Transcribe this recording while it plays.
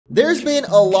There's been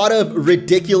a lot of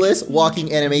ridiculous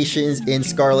walking animations in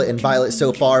Scarlet and Violet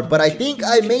so far, but I think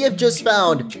I may have just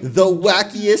found the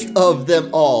wackiest of them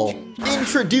all.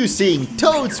 Introducing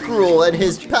Toadscruel and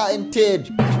his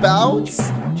patented bounce?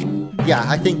 Yeah,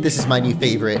 I think this is my new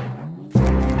favorite.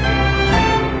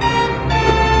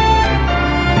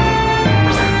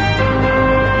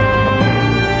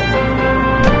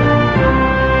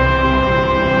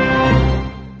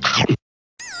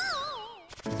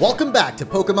 Welcome back to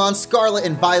Pokemon Scarlet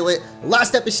and Violet.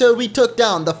 Last episode we took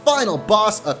down the final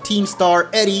boss of Team Star,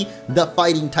 Eddie, the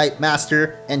fighting type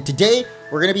master, and today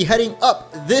we're going to be heading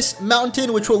up this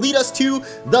mountain, which will lead us to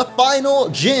the final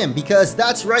gym, because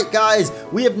that's right guys,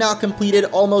 we have now completed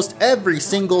almost every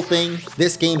single thing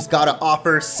this game's got to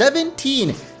offer,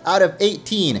 17 out of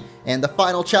 18, and the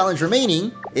final challenge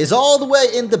remaining is all the way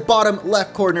in the bottom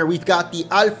left corner. We've got the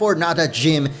Alfornada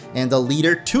gym and the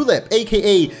leader Tulip,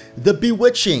 aka the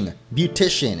Bewitching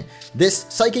Beautician. This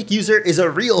psychic user is a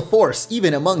real force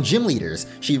even among gym leaders.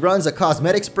 She runs a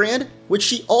cosmetics brand, which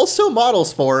she also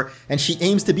models for, and she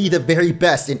aims to be the very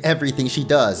best in everything she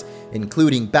does,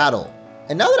 including battle.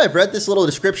 And now that I've read this little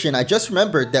description, I just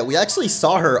remembered that we actually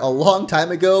saw her a long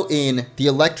time ago in the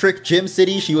Electric Gym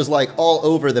City. She was like all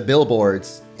over the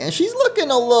billboards. And she's looking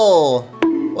a little...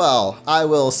 well, I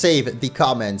will save the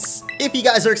comments. If you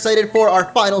guys are excited for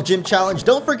our final gym challenge,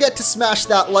 don't forget to smash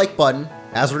that like button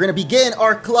as we're going to begin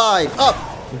our climb up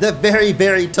the very,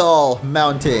 very tall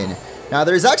mountain. Now,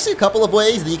 there's actually a couple of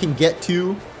ways that you can get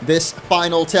to this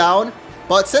final town.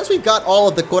 But since we've got all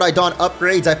of the Koraidon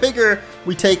upgrades, I figure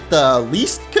we take the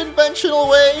least conventional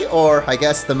way, or I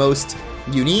guess the most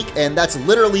unique, and that's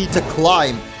literally to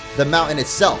climb the mountain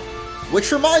itself.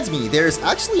 Which reminds me, there's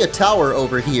actually a tower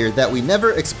over here that we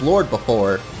never explored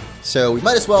before. So we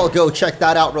might as well go check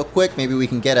that out real quick. Maybe we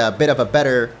can get a bit of a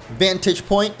better vantage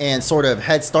point and sort of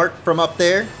head start from up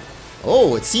there.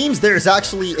 Oh, it seems there's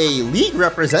actually a league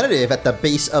representative at the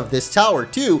base of this tower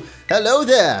too. Hello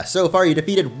there! So far you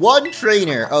defeated 1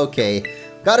 trainer. Okay,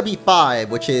 gotta be 5,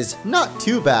 which is not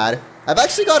too bad. I've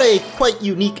actually got a quite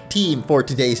unique team for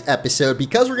today's episode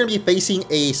because we're going to be facing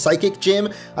a psychic gym.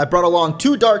 I brought along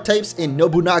 2 dark types in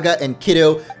Nobunaga and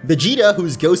Kiddo, Vegeta,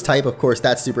 who's ghost type, of course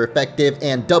that's super effective,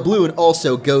 and Doubloon,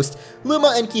 also ghost.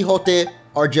 Luma and Quixote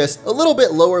are just a little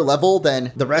bit lower level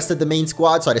than the rest of the main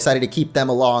squad, so I decided to keep them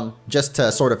along just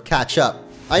to sort of catch up.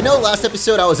 I know last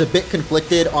episode I was a bit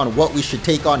conflicted on what we should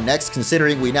take on next,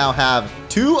 considering we now have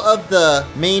 2 of the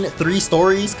main 3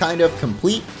 stories kind of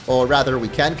complete, or rather we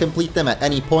can complete them at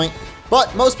any point.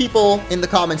 But most people in the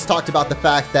comments talked about the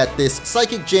fact that this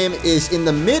psychic gym is in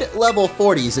the mid-level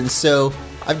 40s, and so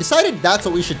I've decided that's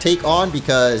what we should take on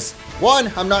because,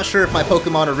 1, I'm not sure if my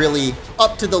Pokemon are really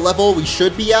up to the level we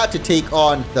should be at to take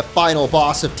on the final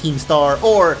boss of Team Star,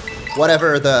 or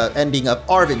whatever the ending of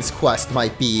Arven's quest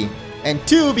might be. And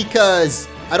 2, because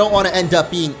I don't want to end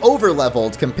up being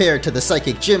over-leveled compared to the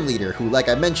Psychic Gym Leader, who, like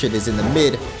I mentioned, is in the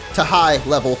mid to high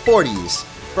level 40s.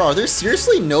 Bro, are there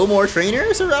seriously no more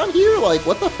trainers around here? Like,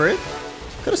 what the frick?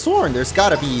 Could have sworn there's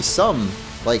gotta be some,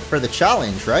 like, for the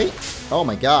challenge, right? Oh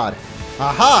my god.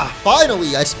 Aha!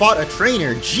 Finally, I spot a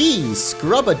trainer. Jeez,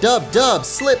 scrub-a-dub-dub,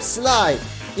 slip-slide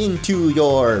into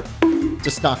your...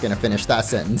 Just not gonna finish that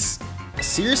sentence.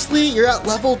 Seriously? You're at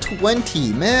level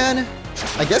 20, man.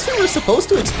 I guess we were supposed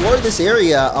to explore this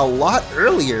area a lot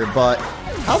earlier, but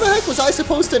how the heck was I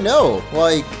supposed to know?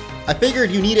 Like, I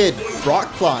figured you needed rock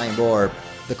climb or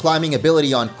the climbing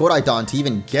ability on Koraidon to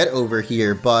even get over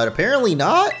here, but apparently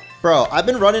not. Bro, I've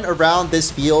been running around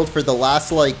this field for the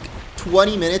last like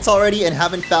 20 minutes already and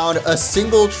haven't found a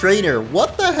single trainer.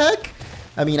 What the heck?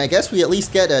 I mean, I guess we at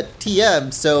least get a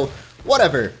TM, so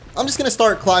whatever. I'm just gonna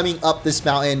start climbing up this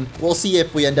mountain. We'll see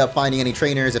if we end up finding any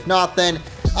trainers. If not, then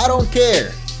I don't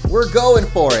care. We're going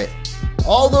for it.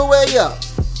 All the way up.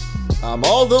 I'm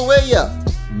all the way up.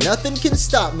 Nothing can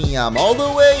stop me. I'm all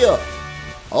the way up.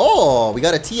 Oh, we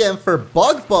got a TM for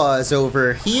Bug Buzz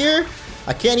over here.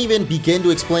 I can't even begin to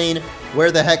explain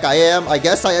where the heck I am. I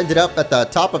guess I ended up at the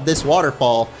top of this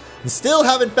waterfall and still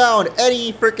haven't found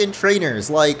any freaking trainers.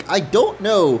 Like, I don't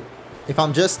know if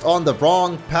I'm just on the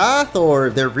wrong path or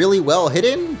they're really well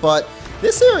hidden, but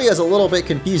this area is a little bit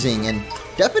confusing and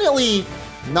definitely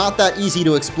not that easy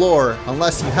to explore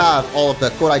unless you have all of the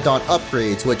Koraidon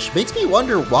upgrades, which makes me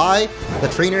wonder why the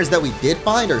trainers that we did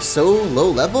find are so low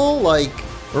level. Like,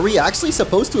 were we actually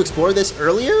supposed to explore this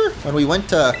earlier when we went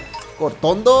to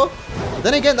Cortondo? But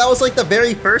then again, that was like the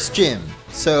very first gym,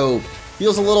 so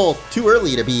feels a little too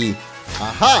early to be...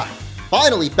 Aha!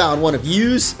 Finally found one of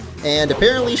yous, and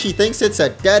apparently she thinks it's a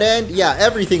dead end. Yeah,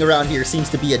 everything around here seems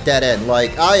to be a dead end.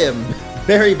 Like, I am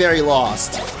very, very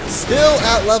lost. Still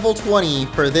at level 20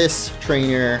 for this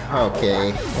trainer.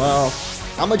 Okay, well,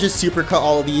 I'm gonna just supercut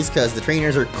all of these because the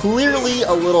trainers are clearly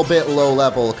a little bit low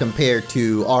level compared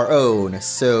to our own.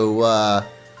 So,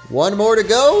 one more to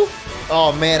go.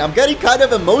 Oh man, I'm getting kind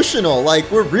of emotional. Like,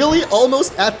 we're really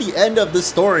almost at the end of the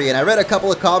story, and I read a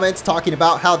couple of comments talking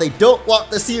about how they don't want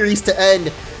the series to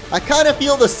end. I kind of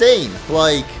feel the same.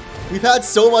 Like, we've had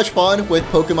so much fun with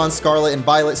Pokemon Scarlet and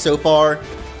Violet so far.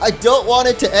 I don't want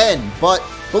it to end, but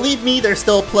believe me, there's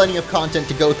still plenty of content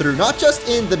to go through, not just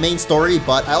in the main story,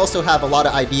 but I also have a lot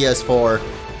of ideas for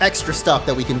extra stuff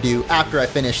that we can do after I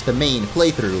finish the main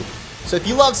playthrough. So if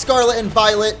you love Scarlet and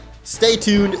Violet, stay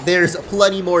tuned, there's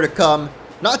plenty more to come,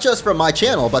 not just from my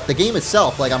channel, but the game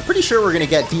itself. Like, I'm pretty sure we're gonna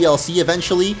get DLC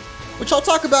eventually, which I'll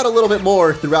talk about a little bit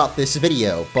more throughout this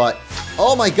video. But,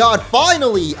 oh my god,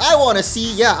 finally! I wanna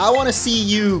see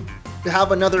you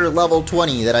have another level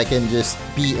 20 that I can just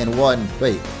beat in one.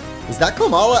 Wait, is that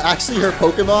Komala actually her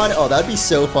Pokemon? Oh, that'd be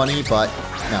so funny, but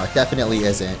no, it definitely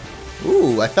isn't.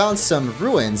 Ooh, I found some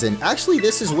ruins, and actually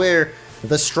this is where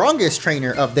the strongest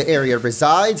trainer of the area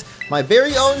resides. My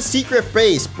very own secret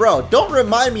base. Bro, don't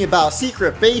remind me about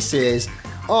secret bases.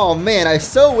 Oh man, I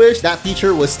so wish that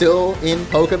feature was still in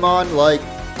Pokemon. Like,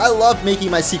 I love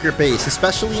making my secret base,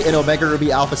 especially in Omega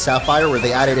Ruby Alpha Sapphire where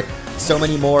they added so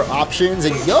many more options.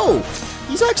 And yo,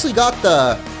 he's actually got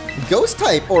the ghost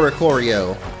type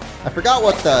Oricorio. I forgot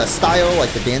what the style,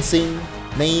 like the dancing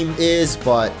name is,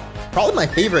 but probably my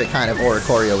favorite kind of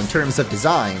Oricorio in terms of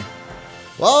design.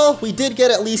 Well, we did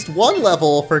get at least one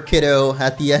level for Kiddo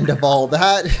at the end of all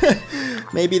that.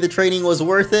 Maybe the training was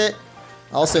worth it.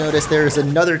 Also notice there's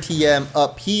another TM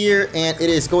up here, and it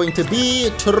is going to be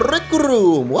Trick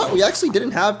Room. What? We actually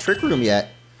didn't have Trick Room yet.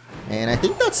 And I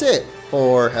think that's it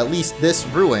for at least this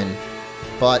ruin.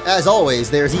 But as always,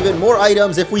 there's even more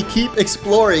items if we keep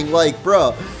exploring. Like,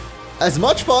 bro, as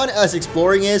much fun as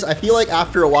exploring is, I feel like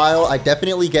after a while, I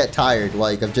definitely get tired,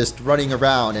 like, of just running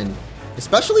around, and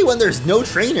especially when there's no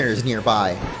trainers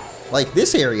nearby. Like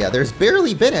this area, there's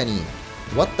barely been any.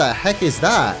 What the heck is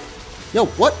that? Yo,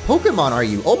 what Pokemon are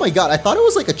you? Oh my god, I thought it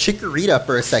was like a Chikorita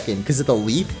for a second because of the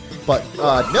leaf. But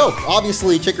no,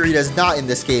 obviously Chikorita's not in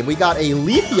this game. We got a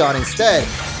Leafeon instead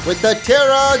with the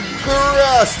Terra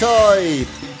Grass type.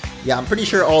 Yeah, I'm pretty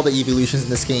sure all the evolutions in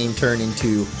this game turn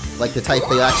into like the type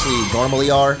they actually normally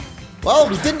are. Well,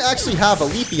 we didn't actually have a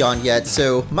Leafeon yet,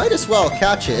 so might as well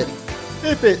catch it.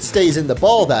 If it stays in the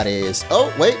ball, that is.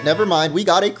 Oh, wait, never mind. We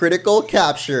got a critical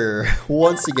capture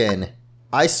once again.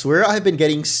 I swear I've been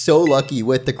getting so lucky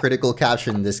with the critical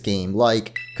capture in this game.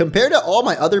 Like, compared to all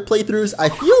my other playthroughs, I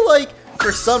feel like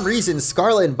for some reason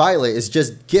Scarlet and Violet is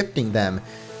just gifting them,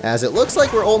 as it looks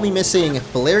like we're only missing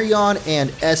Flareon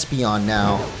and Espeon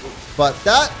now. But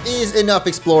that is enough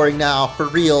exploring now, for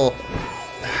real.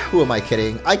 Who am I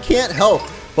kidding? I can't help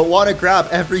but want to grab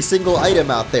every single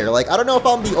item out there. Like, I don't know if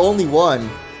I'm the only one.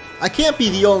 I can't be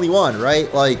the only one,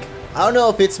 right? Like, I don't know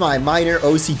if it's my minor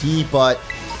OCD, but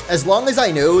as long as I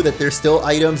know that there's still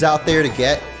items out there to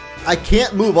get, I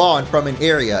can't move on from an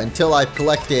area until I've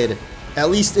collected, at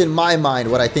least in my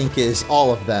mind, what I think is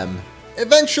all of them.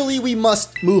 Eventually, we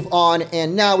must move on,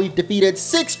 and now we've defeated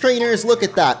 6 trainers. Look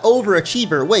at that,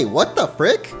 overachiever. Wait, what the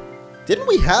frick? Didn't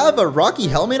we have a Rocky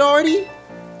Helmet already?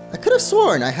 I could have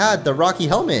sworn I had the Rocky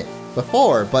Helmet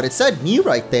before, but it said new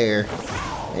right there.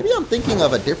 Maybe I'm thinking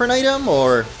of a different item,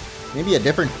 or maybe a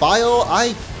different file?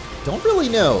 I don't really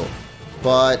know.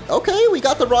 But okay, we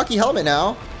got the Rocky Helmet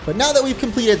now. But now that we've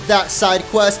completed that side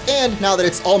quest, and now that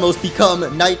it's almost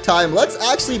become nighttime, let's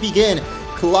actually begin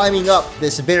climbing up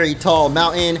this very tall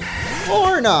mountain.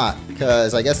 Or not,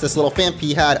 because I guess this little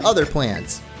Phanpy had other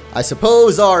plans. I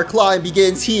suppose our climb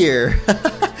begins here.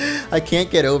 I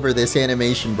can't get over this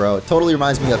animation, bro. It totally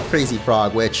reminds me of Crazy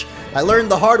Frog, which I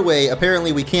learned the hard way.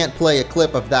 Apparently, we can't play a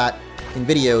clip of that in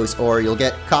videos or you'll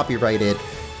get copyrighted.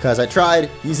 Because I tried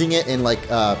using it in, like,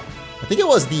 I think it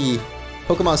was the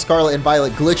Pokemon Scarlet and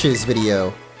Violet glitches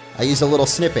video. I used a little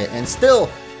snippet and still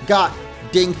got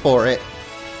dinged for it.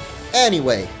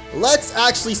 Anyway, let's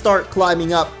actually start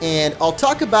climbing up, and I'll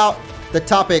talk about the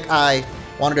topic I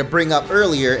wanted to bring up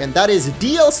earlier, and that is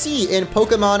DLC in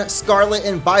Pokemon Scarlet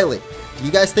and Violet. Do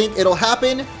you guys think it'll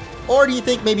happen? Or do you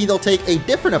think maybe they'll take a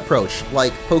different approach,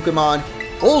 like Pokemon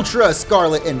Ultra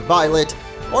Scarlet and Violet,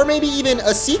 or maybe even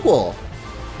a sequel?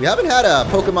 We haven't had a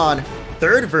Pokemon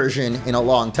third version in a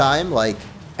long time, like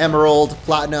Emerald,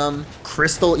 Platinum,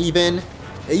 Crystal even.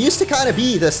 It used to kind of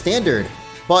be the standard,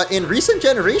 but in recent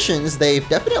generations, they've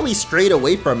definitely strayed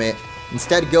away from it,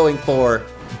 instead going for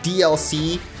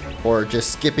DLC, or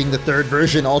just skipping the third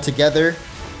version altogether.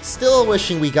 Still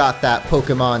wishing we got that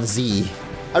Pokemon Z.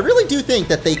 I really do think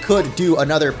that they could do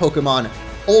another Pokemon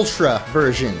Ultra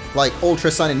version, like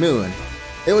Ultra Sun and Moon.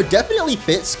 It would definitely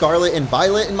fit Scarlet and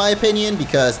Violet in my opinion,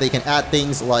 because they can add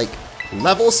things like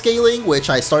level scaling, which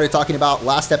I started talking about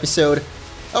last episode.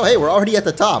 Oh hey, we're already at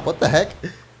the top, what the heck?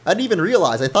 I didn't even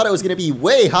realize, I thought it was going to be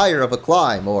way higher of a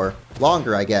climb, or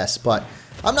longer I guess, but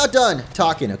I'm not done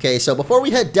talking, okay? So before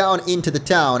we head down into the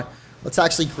town, let's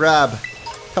actually grab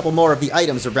a couple more of the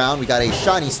items around. We got a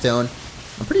shiny stone.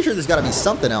 I'm pretty sure there's got to be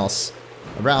something else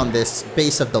around this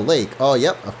base of the lake. Oh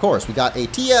yep, of course, we got a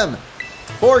TM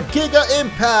for Giga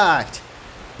Impact.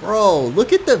 Bro,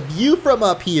 look at the view from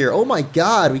up here. Oh my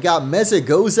god, we got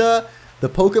Mesagoza, the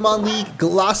Pokemon League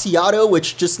Glaciado,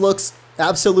 which just looks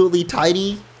absolutely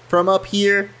tiny from up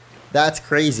here. That's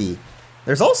crazy.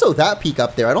 There's also that peak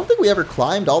up there. I don't think we ever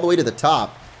climbed all the way to the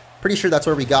top. Pretty sure that's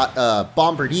where we got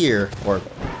Bombardier, or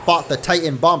fought the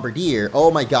Titan Bombardier.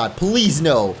 Oh my god, please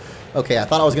no. Okay, I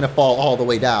thought I was gonna fall all the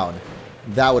way down.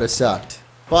 That would have sucked.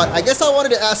 But I guess I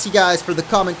wanted to ask you guys for the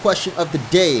common question of the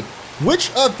day.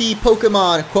 Which of the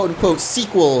Pokemon quote-unquote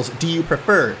sequels do you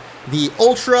prefer? The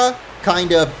Ultra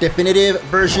kind of definitive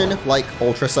version like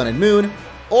Ultra Sun and Moon,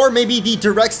 or maybe the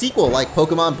direct sequel like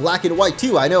Pokemon Black and White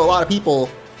 2? I know a lot of people,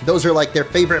 those are like their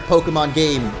favorite Pokemon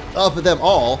game of them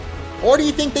all. Or do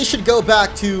you think they should go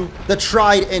back to the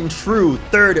tried and true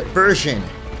third version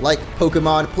like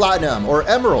Pokemon Platinum or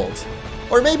Emerald?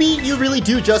 Or maybe you really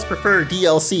do just prefer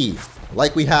DLC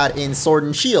like we had in Sword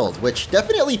and Shield, which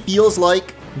definitely feels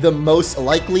like the most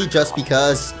likely just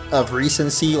because of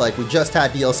recency. Like we just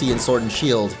had DLC in Sword and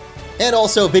Shield. And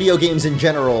also video games in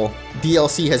general,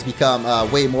 DLC has become a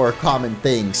way more common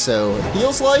thing. So it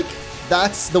feels like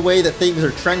that's the way that things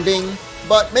are trending,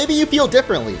 but maybe you feel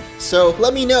differently. So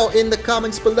let me know in the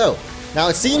comments below. Now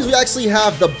it seems we actually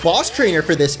have the boss trainer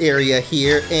for this area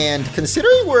here, and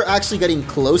considering we're actually getting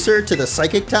closer to the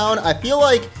Psychic Town, I feel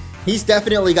like he's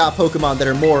definitely got Pokemon that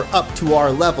are more up to our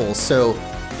level, so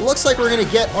it looks like we're gonna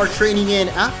get our training in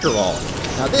after all.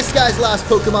 Now this guy's last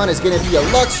Pokemon is gonna be a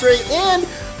Luxray, and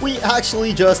we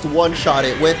actually just one-shot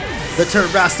it with the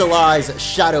Terrastalize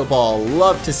Shadow Ball.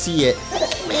 Love to see it.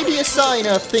 Maybe a sign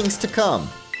of things to come.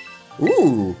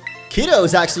 Ooh,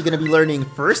 Kiddo's actually going to be learning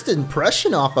First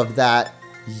Impression off of that.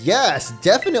 Yes,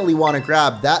 definitely want to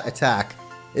grab that attack.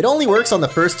 It only works on the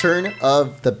first turn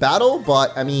of the battle,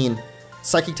 but I mean,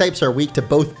 Psychic types are weak to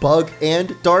both Bug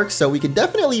and Dark, so we can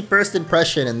definitely First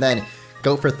Impression and then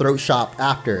go for Throat Chop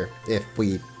after if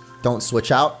we don't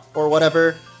switch out or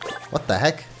whatever. What the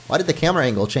heck? Why did the camera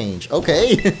angle change?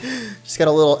 Okay, just got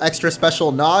a little extra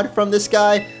special nod from this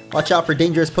guy. Watch out for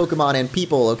dangerous Pokemon and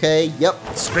people, okay? Yep,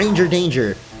 stranger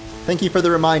danger. Thank you for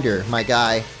the reminder, my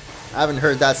guy. I haven't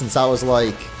heard that since I was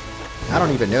like, I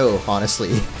don't even know,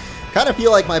 honestly. Kind of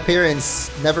feel like my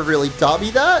parents never really taught me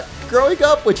that growing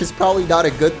up, which is probably not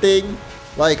a good thing.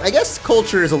 Like, I guess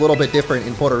culture is a little bit different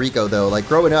in Puerto Rico though. Like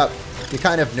growing up, you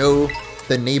kind of know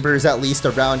the neighbors at least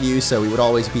around you, so we would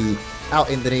always be out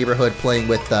in the neighborhood playing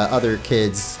with other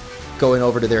kids, going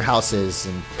over to their houses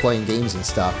and playing games and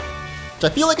stuff. Which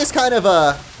I feel like is kind of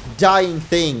a dying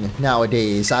thing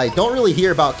nowadays. I don't really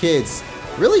hear about kids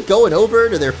really going over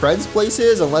to their friends'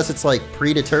 places unless it's like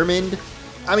predetermined.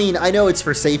 I mean, I know it's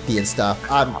for safety and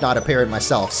stuff. I'm not a parent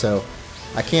myself, so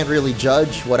I can't really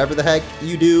judge whatever the heck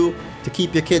you do to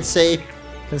keep your kids safe.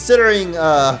 Considering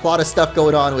a lot of stuff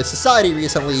going on with society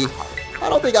recently, I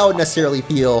don't think I would necessarily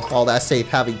feel all that safe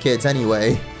having kids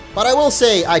anyway. But I will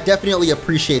say I definitely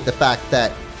appreciate the fact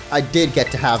that I did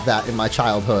get to have that in my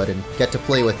childhood and get to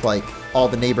play with like all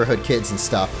the neighborhood kids and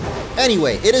stuff.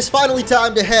 Anyway, it is finally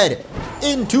time to head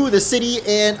into the city,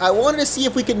 and I wanted to see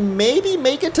if we can maybe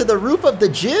make it to the roof of the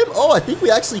gym. Oh, I think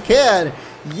we actually can.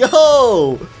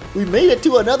 Yo, we made it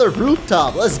to another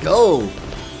rooftop. Let's go.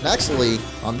 And actually,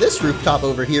 on this rooftop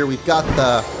over here, we've got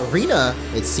the arena,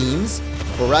 it seems,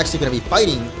 where we're actually going to be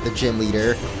fighting the gym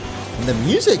leader. And the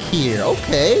music here,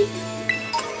 okay.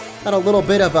 Got a little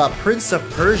bit of a Prince of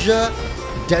Persia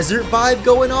desert vibe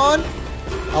going on.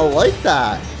 I like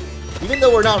that. Even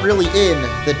though we're not really in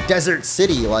the desert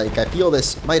city, like I feel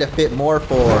this might have fit more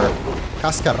for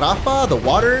Cascarafa, the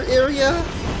water area.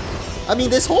 I mean,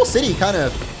 this whole city kind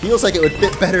of feels like it would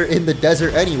fit better in the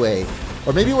desert anyway.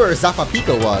 Or maybe where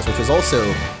Zapapico was, which was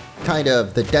also kind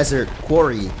of the desert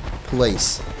quarry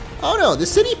place. I don't know, the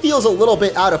city feels a little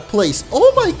bit out of place.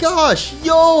 Oh my gosh,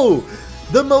 yo!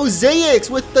 The mosaics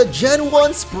with the Gen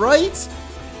 1 sprites?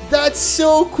 That's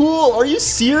so cool, are you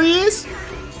serious?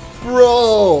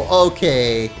 Bro,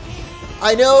 okay.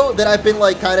 I know that I've been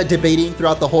like kind of debating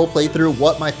throughout the whole playthrough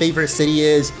what my favorite city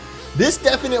is. This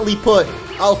definitely put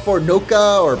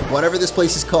Alfornada, or whatever this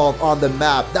place is called, on the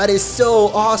map. That is so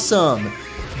awesome.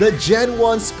 The Gen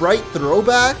 1 sprite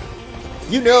throwback?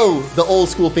 You know the old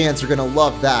school fans are gonna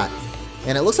love that.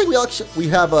 And it looks like we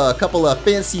have a couple of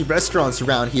fancy restaurants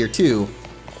around here too.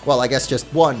 Well, I guess just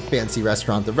one fancy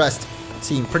restaurant. The rest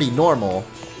seem pretty normal.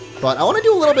 But I want to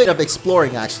do a little bit of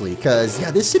exploring actually, because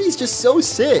yeah, this city's just so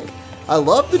sick. I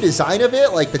love the design of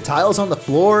it, like the tiles on the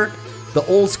floor, the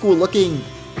old school looking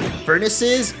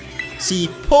furnaces. See,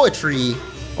 pottery.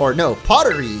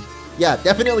 Yeah,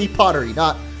 definitely pottery,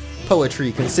 not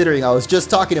poetry, considering I was just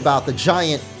talking about the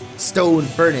giant stone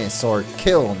furnace or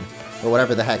kiln or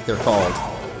whatever the heck they're called.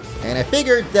 And I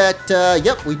figured that,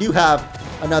 yep, we do have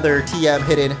another TM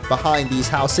hidden behind these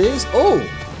houses. Oh,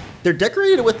 they're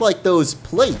decorated with like those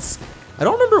plates. I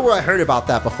don't remember where I heard about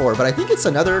that before, but I think it's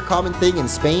another common thing in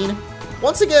Spain.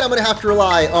 Once again, I'm gonna have to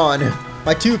rely on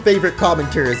my two favorite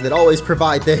commenters that always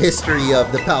provide the history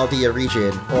of the Paldea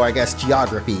region, or I guess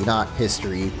geography, not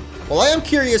history. Well, I am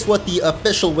curious what the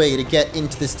official way to get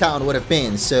into this town would have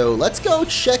been, so let's go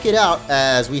check it out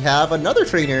as we have another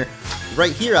trainer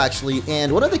right here actually,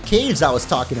 and one of the caves I was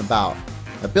talking about.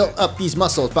 I built up these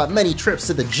muscles by many trips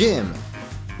to the gym.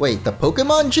 Wait, the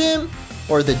Pokemon gym?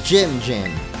 Or the gym?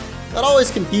 That always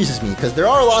confuses me, because there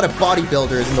are a lot of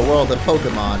bodybuilders in the world of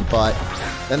Pokemon, but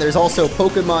then there's also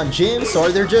Pokemon gyms, so are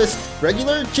there just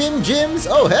regular gyms?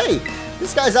 Oh hey,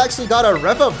 this guy's actually got a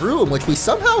Revavroom, which we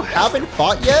somehow haven't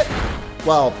fought yet.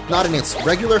 Well, not in its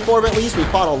regular form at least. We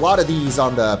fought a lot of these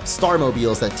on the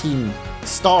Starmobiles that Team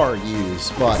Star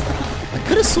use, but I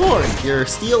could have sworn you're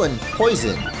Steel and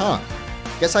Poison, huh?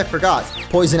 Guess I forgot.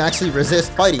 Poison actually resists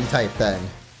fighting type then.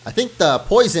 I think the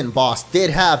Poison boss did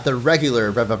have the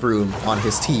regular Revavroom on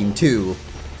his team too.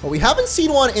 But we haven't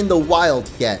seen one in the wild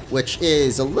yet, which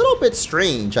is a little bit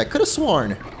strange. I could have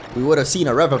sworn we would have seen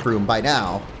a Revavroom by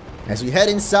now. As we head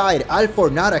inside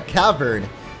Alfornada Cavern,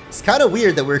 it's kind of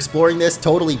weird that we're exploring this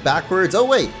totally backwards. Oh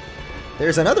wait,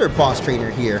 there's another boss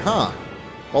trainer here, huh?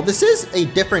 Well, this is a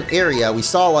different area. We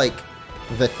saw like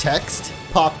the text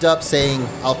popped up saying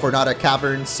Alfornada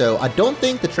Cavern, so I don't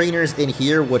think the trainers in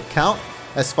here would count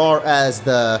as far as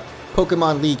the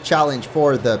Pokemon League challenge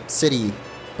for the city.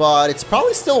 But it's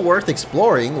probably still worth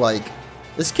exploring. Like,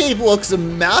 this cave looks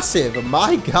massive,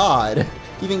 my god.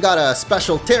 Even got a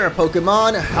special Terra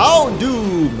Pokemon,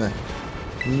 Houndoom.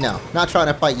 No, not trying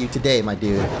to fight you today, my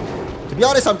dude. To be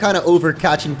honest, I'm kind of over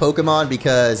catching Pokemon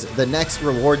because the next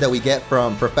reward that we get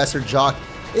from Professor Jock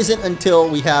isn't until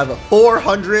we have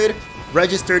 400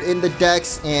 registered in the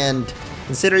dex, and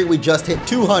considering we just hit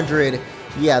 200,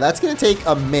 yeah, that's gonna take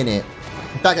a minute.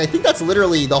 In fact, I think that's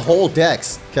literally the whole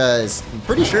dex, because I'm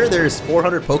pretty sure there's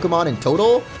 400 Pokemon in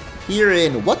total here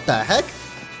in, what the heck?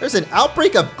 There's an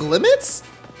outbreak of Glimmets?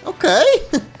 Okay.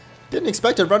 Didn't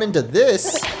expect to run into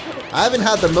this. I haven't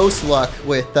had the most luck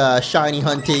with shiny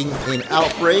hunting in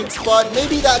outbreaks, but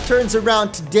maybe that turns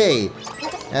around today,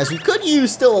 as we could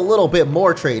use still a little bit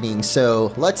more training,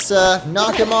 so let's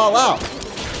knock them all out.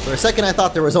 For a second I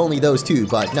thought there was only those two,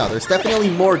 but no, there's definitely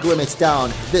more Glimmets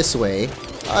down this way.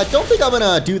 I don't think I'm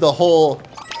gonna do the whole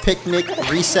picnic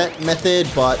reset method,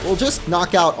 but we'll just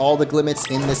knock out all the Glimmets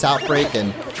in this outbreak,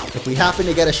 and if we happen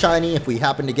to get a shiny, if we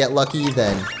happen to get lucky,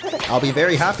 then I'll be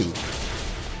very happy.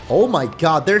 Oh my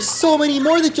god, there's so many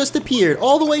more that just appeared,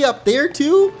 all the way up there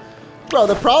too? Bro,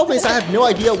 the problem is I have no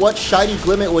idea what shiny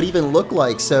Glimmet would even look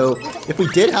like, so if we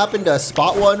did happen to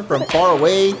spot one from far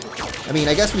away, I mean,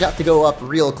 I guess we'd have to go up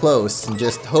real close and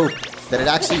just hope that it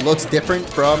actually looks different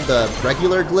from the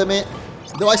regular Glimmet.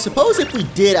 Though I suppose if we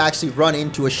did actually run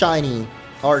into a shiny,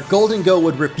 our Golden Go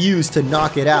would refuse to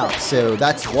knock it out, so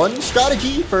that's one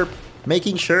strategy for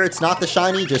making sure it's not the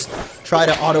shiny. Just try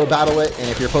to auto battle it, and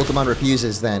if your Pokemon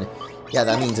refuses, then yeah,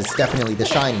 that means it's definitely the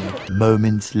shiny.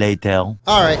 Moments later.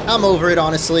 Alright, I'm over it,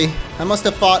 honestly. I must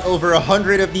have fought over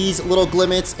 100 of these little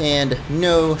Glimmets and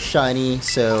no shiny,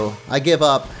 so I give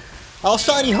up. I'll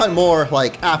shiny hunt more,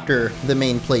 like, after the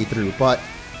main playthrough, but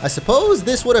I suppose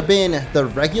this would have been the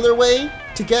regular way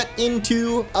to get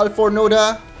into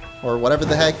Alfornada, or whatever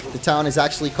the heck the town is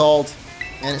actually called.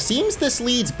 And it seems this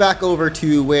leads back over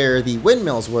to where the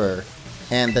windmills were,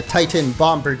 and the Titan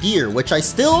Bombardier, which I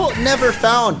still never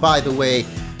found, by the way.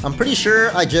 I'm pretty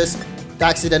sure I just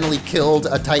accidentally killed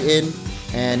a Titan,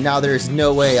 and now there's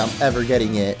no way I'm ever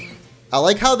getting it. I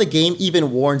like how the game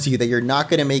even warns you that you're not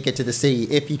going to make it to the city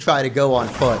if you try to go on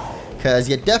foot, because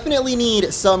you definitely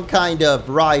need some kind of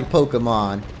ride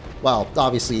Pokemon. Well,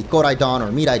 obviously Koraidon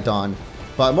or Miraidon,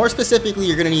 but more specifically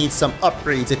you're going to need some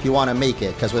upgrades if you want to make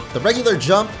it, because with the regular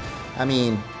jump, I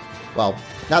mean, well,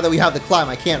 now that we have the climb,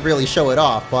 I can't really show it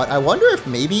off, but I wonder if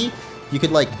maybe you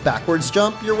could like backwards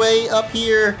jump your way up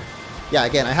here. Yeah,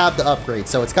 again, I have the upgrade,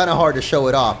 so it's kind of hard to show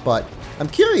it off, but I'm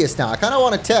curious now. I kind of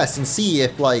want to test and see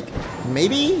if, like,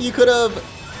 maybe you could have,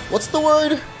 what's the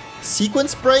word?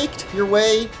 Sequence braked your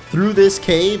way through this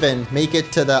cave and make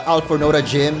it to the Alfornada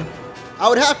gym. I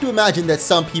would have to imagine that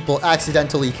some people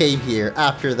accidentally came here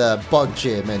after the bug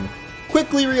gym and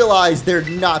quickly realized they're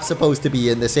not supposed to be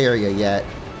in this area yet.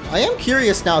 I am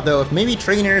curious now though if maybe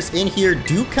trainers in here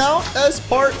do count as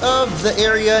part of the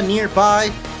area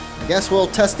nearby. I guess we'll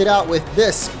test it out with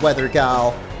this weather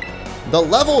gal. The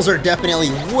levels are definitely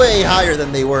way higher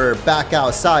than they were back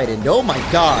outside, and oh my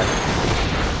god.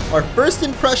 Our first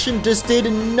impression just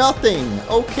did nothing,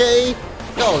 okay?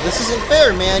 No, this isn't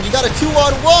fair, man. You got a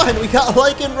 2-on-1. We got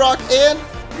Lycanroc and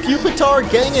Pupitar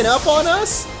ganging up on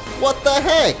us? What the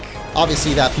heck?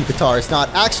 Obviously, that Pupitar is not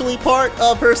actually part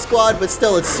of her squad, but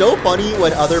still, it's so funny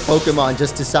when other Pokemon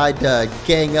just decide to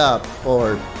gang up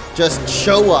or just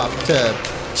show up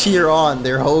to cheer on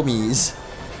their homies.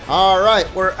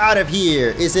 Alright, we're out of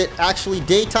here. Is it actually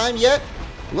daytime yet?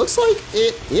 Looks like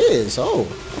it is. Oh,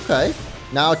 okay.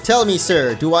 Now tell me,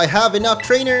 sir, do I have enough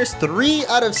trainers? 3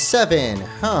 out of 7.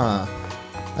 Huh.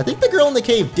 I think the girl in the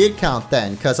cave did count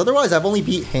then, because otherwise I've only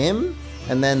beat him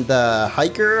and then the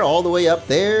hiker all the way up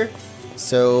there.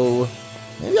 So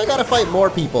maybe I gotta fight more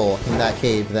people in that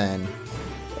cave then.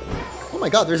 Oh my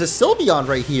god, there's a Sylveon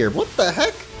right here. What the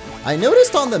heck? I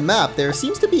noticed on the map there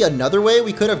seems to be another way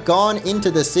we could have gone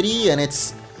into the city, and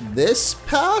it's this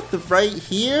path right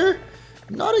here.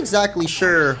 Not exactly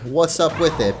sure what's up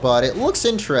with it, but it looks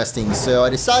interesting, so I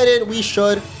decided we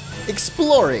should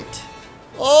explore it.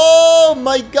 Oh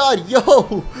my god,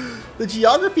 yo! The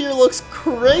geography here looks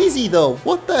crazy though.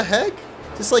 What the heck?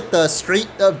 Just like the Strait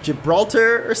of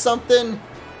Gibraltar or something?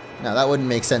 No, that wouldn't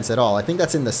make sense at all. I think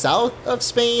that's in the south of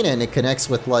Spain and it connects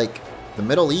with like the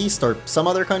Middle East or some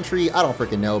other country. I don't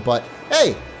freaking know, but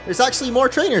hey, there's actually more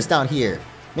trainers down here.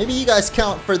 Maybe you guys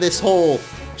count for this whole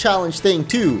challenge thing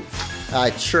too.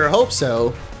 I sure hope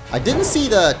so. I didn't see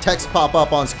the text pop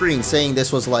up on screen saying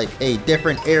this was like a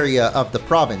different area of the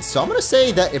province, so I'm gonna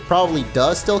say that it probably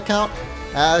does still count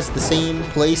as the same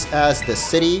place as the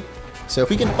city. So if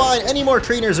we can find any more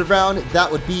trainers around, that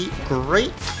would be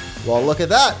great. Well, look at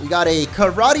that. We got a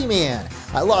Karate Man.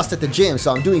 I lost at the gym,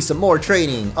 so I'm doing some more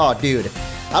training. Oh, dude.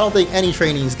 I don't think any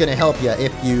training is gonna help you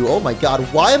if you... Oh my god,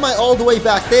 why am I all the way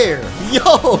back there?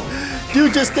 Yo!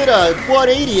 Dude just did a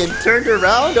 180 and turned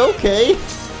around? Okay.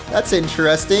 That's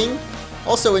interesting.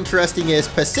 Also interesting is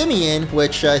Passimian,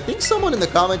 which I think someone in the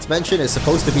comments mentioned is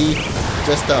supposed to be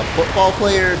just a football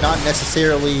player, not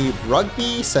necessarily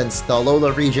rugby, since the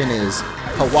Alola region is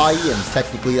Hawaii and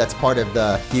technically that's part of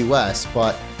the US,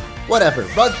 but whatever.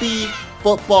 Rugby,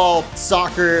 football,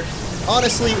 soccer,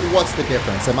 honestly, what's the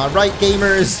difference? Am I right,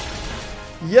 gamers?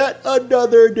 Yet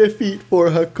another defeat for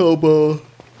Hakobo.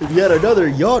 Yet another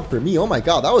yawn for me. Oh my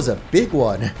god, that was a big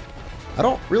one. I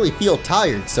don't really feel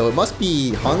tired, so it must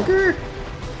be hunger?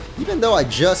 Even though I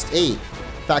just ate.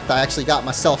 In fact, I actually got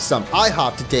myself some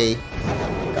IHOP today.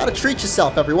 Gotta treat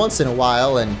yourself every once in a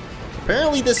while, and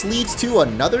apparently this leads to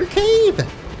another cave?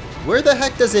 Where the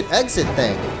heck does it exit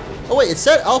then? Oh wait, it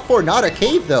said Alfornada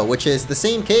Cave though, which is the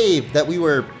same cave that we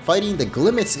were fighting the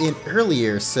Glimmets in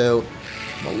earlier, so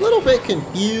I'm a little bit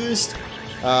confused.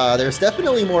 There's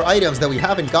definitely more items that we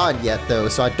haven't gotten yet though,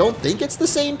 so I don't think it's the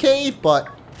same cave, but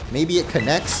maybe it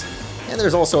connects. And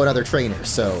there's also another trainer,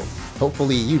 so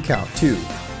hopefully you count too.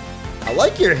 I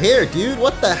like your hair, dude.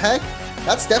 What the heck?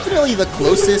 That's definitely the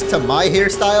closest to my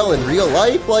hairstyle in real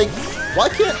life. Like, why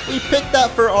can't we pick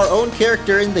that for our own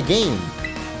character in the game?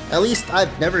 At least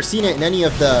I've never seen it in any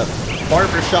of the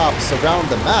barbershops around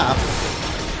the map.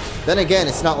 Then again,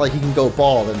 it's not like you can go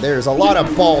bald, and there's a lot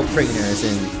of bald trainers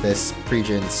in this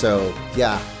region, so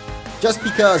yeah. Just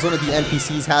because one of the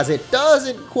NPCs has it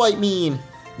doesn't quite mean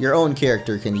your own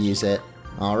character can use it.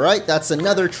 Alright, that's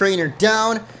another trainer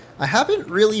down. I haven't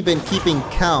really been keeping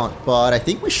count, but I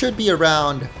think we should be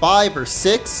around 5 or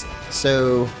 6,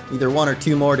 so either 1 or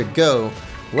 2 more to go.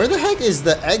 Where the heck is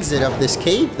the exit of this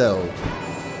cave, though?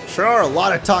 Sure are a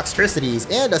lot of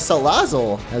Toxtricities, and a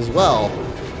Salazzle as well.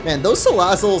 Man, those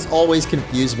Salazzles always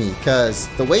confuse me, because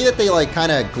the way that they like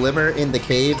kind of glimmer in the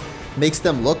cave makes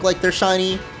them look like they're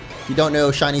shiny. If you don't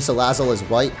know, shiny Salazzle is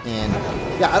white, and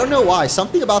yeah, I don't know why.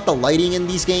 Something about the lighting in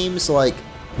these games, like,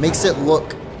 makes it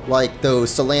look like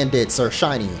those Salandits are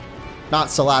shiny. Not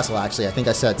Salazzle, actually. I think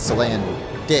I said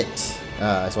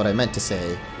Salandit, is what I meant to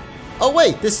say. Oh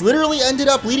wait, this literally ended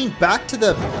up leading back to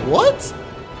the... What?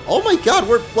 Oh my god,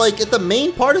 we're like at the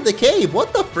main part of the cave.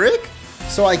 What the frick?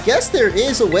 So I guess there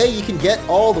is a way you can get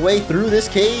all the way through this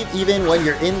cave even when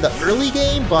you're in the early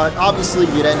game, but obviously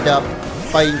you'd end up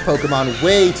fighting Pokemon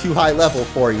way too high level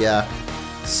for you.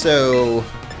 So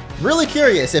Really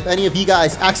curious if any of you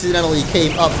guys accidentally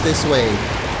came up this way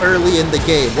early in the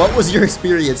game. What was your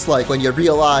experience like when you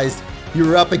realized you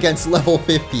were up against level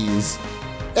 50s?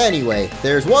 Anyway,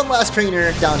 there's one last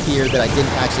trainer down here that I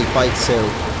didn't actually fight, so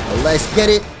let's get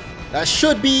it. That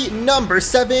should be number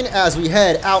 7 as we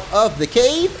head out of the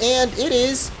cave, and it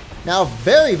is now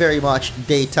very, very much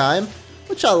daytime,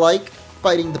 which I like.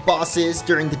 Fighting the bosses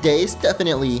during the day is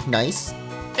definitely nice.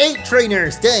 8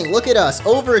 trainers, dang, look at us,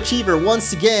 overachiever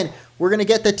once again. We're gonna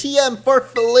get the TM for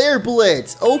Flare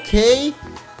Blitz, okay.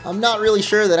 I'm not really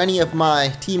sure that any of my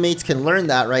teammates can learn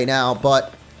that right now,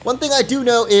 but one thing I do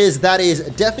know is that is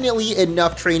definitely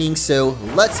enough training, so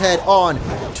let's head on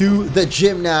to the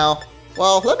gym now.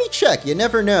 Well, let me check, you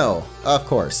never know. Of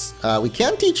course, we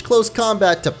can teach close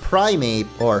combat to Primate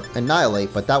or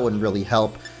Annihilate, but that wouldn't really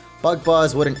help. Bug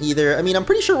Buzz wouldn't either. I mean, I'm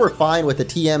pretty sure we're fine with the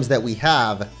TMs that we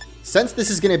have. Since this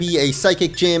is going to be a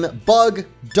Psychic Gym, Bug,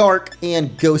 Dark,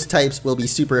 and Ghost types will be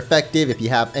super effective. If you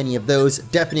have any of those,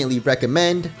 definitely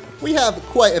recommend. We have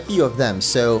quite a few of them,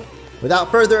 so without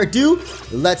further ado,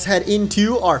 let's head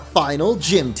into our final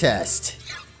gym test.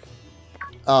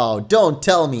 Oh, don't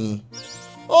tell me.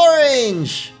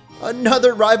 Orange!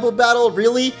 Another rival battle,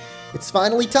 really? It's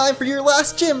finally time for your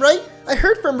last gym, right? I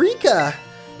heard from Rika.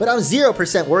 But I'm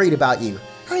 0% worried about you.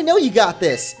 I know you got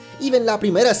this. Even La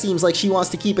Primera seems like she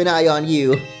wants to keep an eye on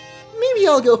you. Maybe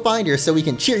I'll go find her so we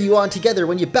can cheer you on together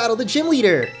when you battle the gym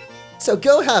leader. So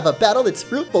go have a battle that's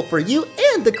fruitful for you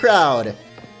and the crowd.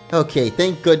 Okay,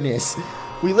 thank goodness.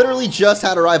 We literally just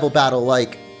had a rival battle,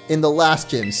 like, in the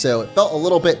last gym, so it felt a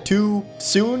little bit too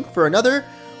soon for another.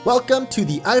 Welcome to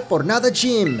the Alfornada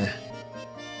gym.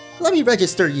 Let me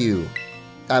register you.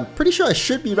 I'm pretty sure I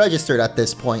should be registered at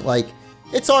this point, like,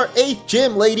 it's our 8th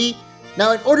gym, lady.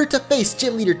 Now, in order to face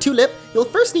Gym Leader Tulip, you'll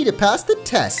first need to pass the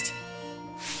test.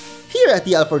 Here at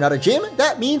the Alfornada gym,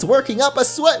 that means working up a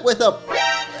sweat with a...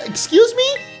 Excuse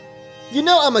me? You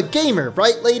know I'm a gamer,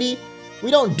 right, lady?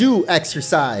 We don't do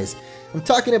exercise. I'm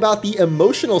talking about the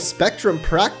emotional spectrum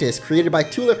practice created by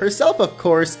Tulip herself, of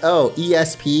course. Oh,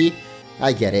 ESP.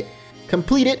 I get it.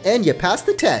 Complete it and you pass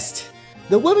the test.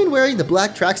 The woman wearing the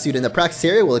black tracksuit in the practice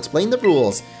area will explain the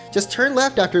rules. Just turn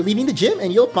left after leaving the gym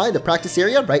and you'll find the practice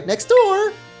area right next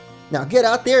door. Now get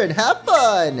out there and have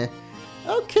fun.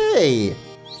 Okay.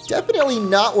 Definitely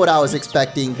not what I was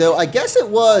expecting, though I guess it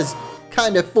was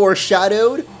kind of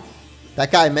foreshadowed.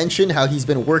 That guy mentioned how he's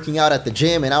been working out at the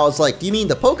gym, and I was like, do you mean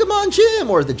the Pokemon gym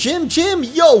or the gym?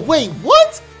 Yo, wait,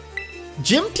 what?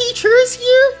 Gym teacher is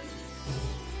here?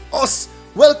 Us,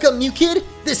 welcome new kid.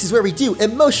 This is where we do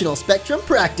emotional spectrum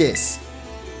practice.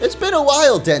 It's been a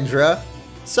while, Dendra.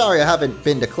 Sorry I haven't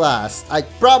been to class. I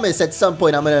promise at some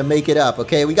point I'm gonna make it up,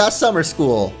 okay? We got summer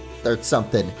school or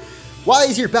something. Why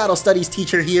is your battle studies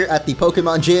teacher here at the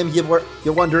Pokemon gym?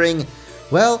 You're wondering.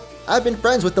 Well, I've been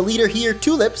friends with the leader here,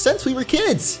 Tulip, since we were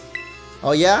kids.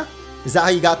 Oh yeah? Is that how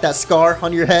you got that scar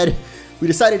on your head? We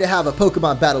decided to have a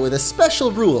Pokemon battle with a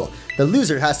special rule. The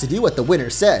loser has to do what the winner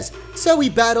says. So we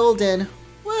battled and,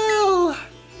 well...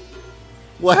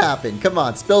 What happened? Come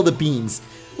on, spill the beans.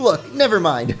 Look, never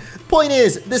mind. Point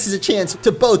is, this is a chance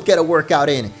to both get a workout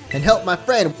in and help my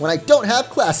friend when I don't have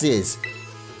classes.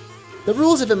 The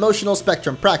rules of emotional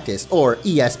spectrum practice, or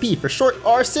ESP for short,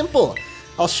 are simple.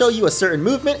 I'll show you a certain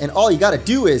movement and all you gotta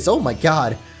do is, oh my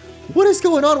god, what is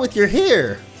going on with your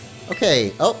hair?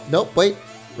 Okay, oh, nope, wait.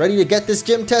 Ready to get this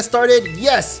gym test started?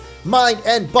 Yes, mind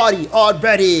and body are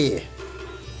ready.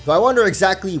 But I wonder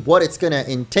exactly what it's gonna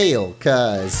entail,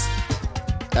 cause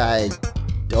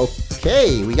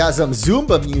okay, we got some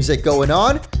Zumba music going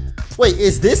on. Wait,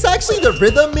 is this actually the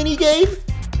rhythm minigame?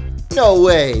 No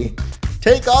way.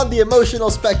 Take on the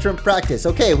emotional spectrum practice.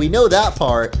 Okay, we know that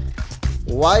part.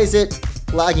 Why is it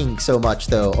lagging so much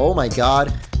though? Oh my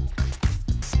god.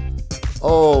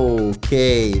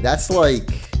 Okay, that's like,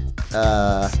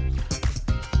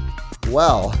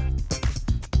 well.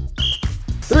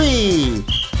 3,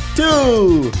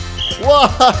 2,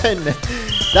 1.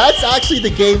 That's actually the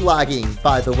game lagging,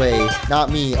 by the way,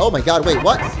 not me. Oh my god, wait,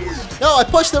 what? No, I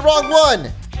pushed the wrong one.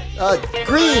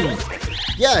 Green.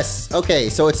 Yes, okay,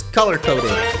 so it's color-coded. Do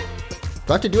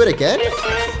I have to do it again?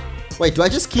 Wait, do I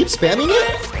just keep spamming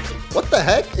it? What the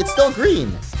heck? It's still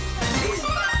green.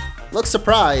 Looks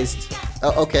surprised.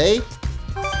 Okay.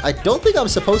 I don't think I'm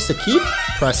supposed to keep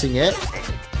pressing it.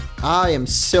 I am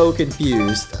so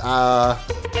confused.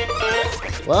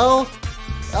 Well,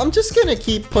 I'm just gonna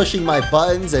keep pushing my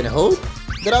buttons and hope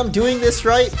that I'm doing this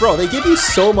right. Bro, they give you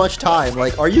so much time.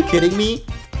 Like, are you kidding me?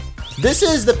 This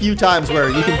is the few times where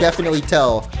you can definitely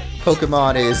tell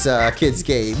Pokemon is a kid's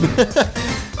game.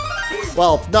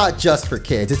 Well, not just for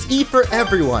kids. It's E for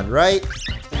everyone, right?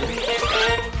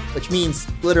 which means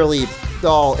literally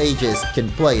all ages can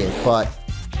play it, but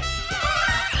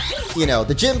you know,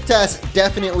 the gym tests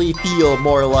definitely feel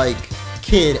more like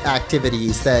kid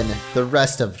activities than the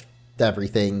rest of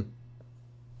everything.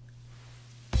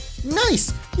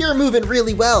 Nice! You're moving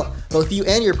really well. Both you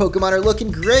and your Pokemon are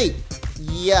looking great.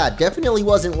 Yeah, definitely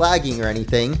wasn't lagging or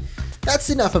anything.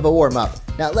 That's enough of a warm-up.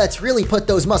 Now let's really put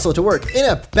those muscles to work. In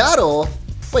a battle?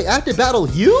 Wait, I have to battle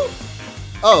you?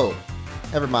 Oh,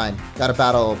 never mind. Gotta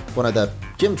battle one of the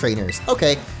gym trainers.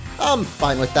 Okay, I'm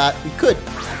fine with that. We could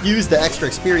use the extra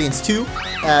experience too,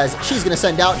 as she's gonna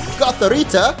send out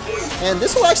Gotharita, and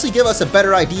this will actually give us a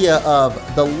better idea of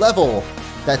the level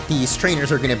that these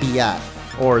trainers are gonna be at.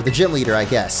 Or the gym leader, I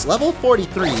guess. Level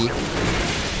 43.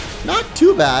 Not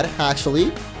too bad,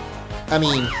 actually. I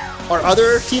mean, our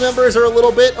other team members are a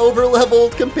little bit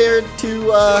over-leveled compared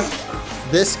to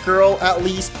this girl, at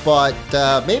least, but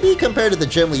maybe compared to the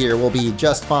gym leader, we'll be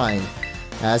just fine.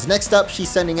 As next up, she's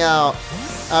sending out...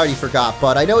 I already forgot,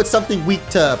 but I know it's something weak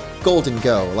to Golden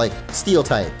Go, like Steel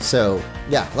type. So,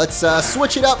 yeah, let's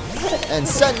switch it up and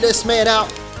send this man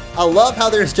out. I love how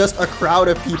there's just a crowd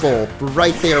of people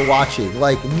right there watching.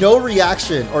 Like, no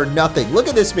reaction or nothing. Look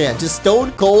at this man, just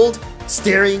stone cold,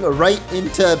 staring right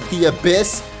into the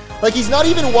abyss. Like, he's not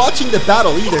even watching the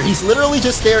battle either. He's literally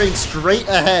just staring straight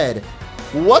ahead.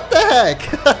 What the heck?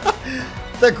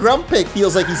 The Grumpig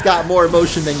feels like he's got more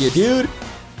emotion than you, dude.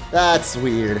 That's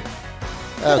weird.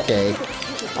 Okay.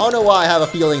 I don't know why I have a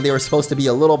feeling they were supposed to be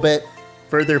a little bit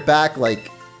further back. Like,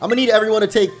 I'm gonna need everyone to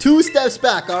take 2 steps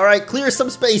back, alright? Clear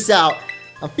some space out.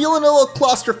 I'm feeling a little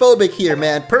claustrophobic here,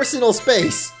 man. Personal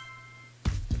space.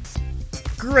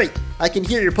 Great. I can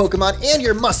hear your Pokemon and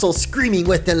your muscles screaming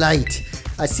with delight.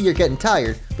 I see you're getting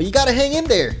tired, but you gotta hang in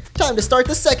there. Time to start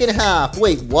the second half.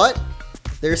 Wait, what?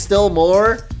 There's still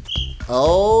more?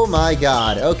 Oh my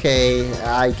god. Okay,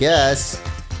 I guess.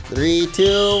 3,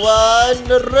 2, 1,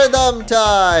 rhythm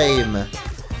time!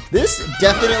 This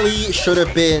definitely should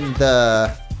have been the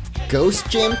Ghost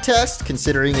Gym test,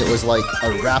 considering it was like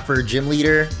a rapper gym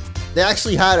leader. They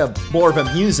actually had a more of a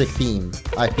music theme,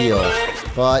 I feel.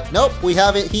 But nope, we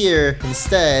have it here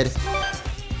instead.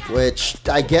 Which,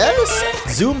 I guess,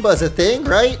 Zumba's a thing,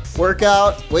 right?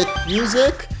 Workout with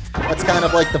music. That's kind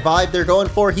of like the vibe they're going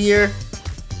for here.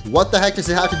 What the heck does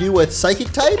it have to do with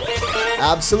Psychic type?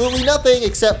 Absolutely nothing,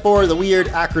 except for the weird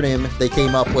acronym they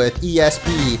came up with.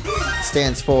 ESP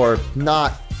stands for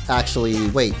not actually,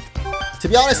 wait. To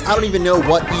be honest, I don't even know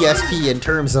what ESP in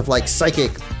terms of like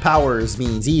psychic powers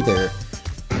means either.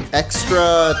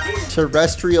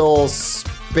 Extraterrestrial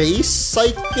space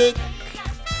psychic?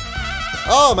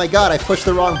 Oh my god, I pushed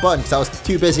the wrong button because I was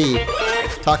too busy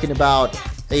talking about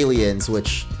aliens,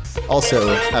 which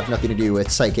also have nothing to do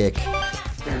with psychic.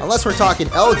 Unless we're talking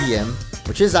Elgium,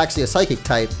 which is actually a psychic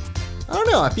type. I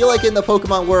don't know, I feel like in the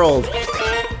Pokemon world,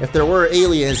 if there were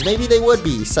aliens, maybe they would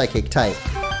be psychic type.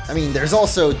 I mean, there's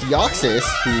also Deoxys,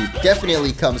 who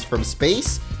definitely comes from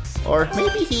space. Or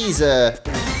maybe he's a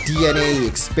DNA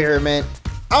experiment.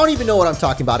 I don't even know what I'm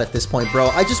talking about at this point, bro.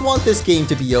 I just want this game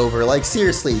to be over. Like,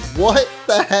 seriously, what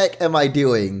the heck am I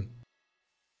doing?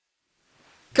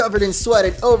 Covered in sweat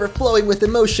and overflowing with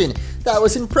emotion. That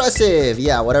was impressive.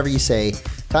 Yeah, whatever you say.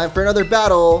 Time for another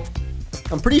battle.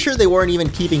 I'm pretty sure they weren't even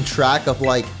keeping track of,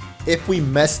 like, if we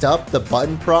messed up the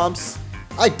button prompts.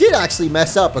 I did actually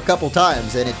mess up a couple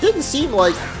times, and it didn't seem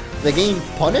like the game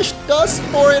punished us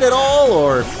for it at all,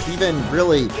 or even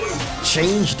really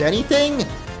changed anything.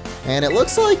 And it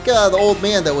looks like the old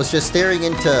man that was just staring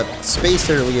into space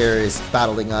earlier is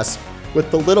battling us, with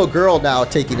the little girl now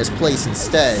taking his place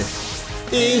instead.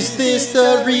 Is this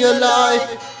the real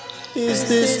life? Is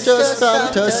this just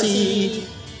fantasy?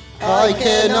 I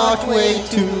cannot wait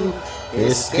to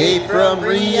escape from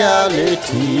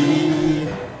reality.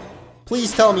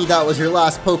 Please tell me that was your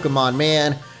last Pokemon,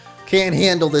 man. Can't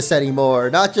handle this anymore.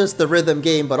 Not just the rhythm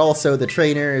game, but also the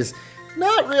trainers.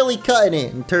 Not really cutting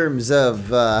it in terms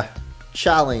of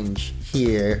challenge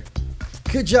here.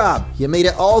 Good job. You made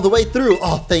it all the way through.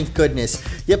 Oh, thank goodness.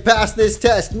 You passed this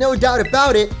test, no doubt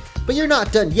about it. But you're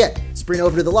not done yet. Sprint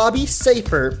over to the lobby,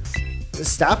 safer. The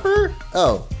staffer?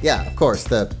 Oh, yeah, of course,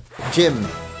 the gym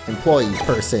employee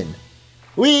person.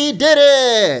 We did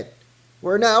it!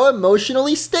 We're now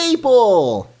emotionally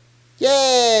stable!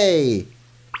 Yay!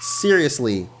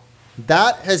 Seriously,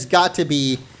 that has got to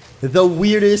be the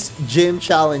weirdest gym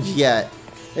challenge yet.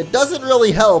 It doesn't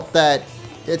really help that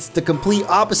it's the complete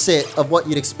opposite of what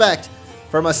you'd expect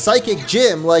from a psychic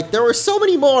gym. Like, there were so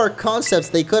many more concepts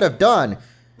they could have done.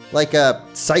 Like a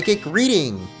psychic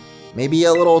reading, maybe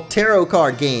a little tarot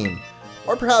card game,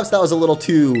 or perhaps that was a little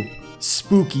too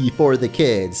spooky for the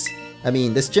kids. I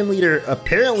mean, this gym leader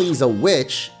apparently is a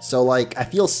witch, so like, I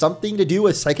feel something to do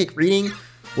with psychic reading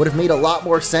would have made a lot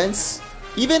more sense.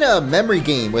 Even a memory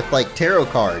game with like tarot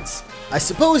cards. I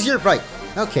suppose you're right.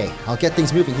 Okay, I'll get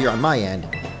things moving here on my end.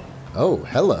 Oh,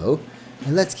 hello.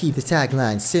 And let's keep the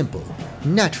tagline simple,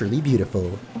 naturally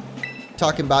beautiful.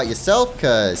 Talking about yourself,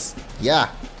 cause, yeah.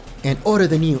 And order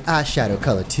the new eyeshadow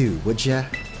color too, would ya?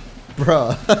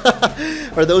 Bruh,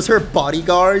 are those her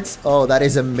bodyguards? Oh, that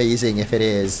is amazing if it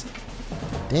is.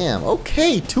 Damn,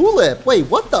 okay, Tulip. Wait,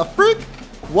 what the frick?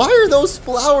 Why are those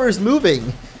flowers moving?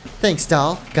 Thanks,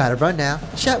 doll. Gotta run now.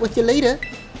 Chat with you later.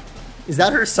 Is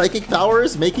that her psychic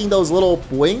powers making those little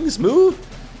wings move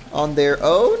on their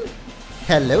own?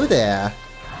 Hello there.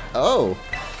 Oh.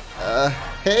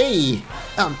 Hey.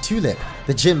 I'm Tulip,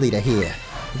 the gym leader here.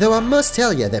 Though I must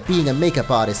tell you that being a makeup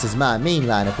artist is my main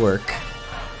line of work.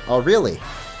 Oh, really?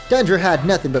 Dundra had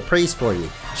nothing but praise for you.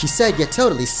 She said you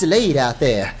totally slayed out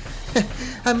there.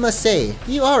 I must say,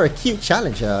 you are a cute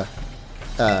challenger.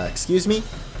 Excuse me?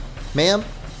 Ma'am?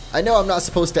 I know I'm not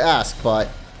supposed to ask, but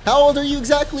how old are you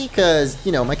exactly? Cause,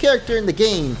 you know, my character in the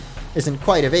game isn't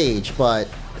quite of age, but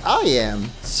I am.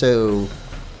 So,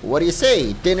 what do you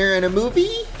say? Dinner and a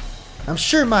movie? I'm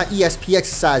sure my ESP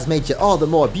exercise made you all the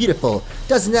more beautiful.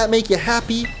 Doesn't that make you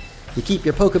happy? You keep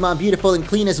your Pokemon beautiful and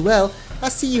clean as well. I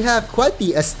see you have quite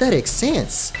the aesthetic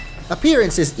sense.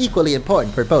 Appearance is equally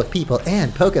important for both people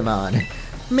and Pokemon.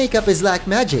 Makeup is like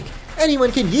magic.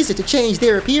 Anyone can use it to change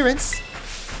their appearance.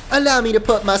 Allow me to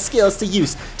put my skills to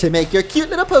use to make your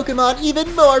cute little Pokemon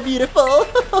even more beautiful.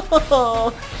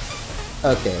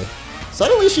 Okay.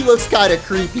 Suddenly she looks kind of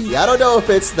creepy. I don't know if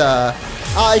it's the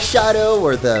eyeshadow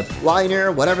or the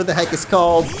liner, whatever the heck it's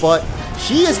called, but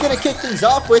she is going to kick things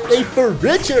off with a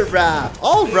Farigiraf.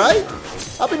 Alright.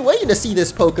 I've been waiting to see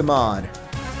this Pokemon.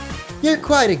 You're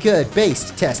quite a good base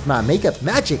to test my makeup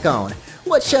magic on.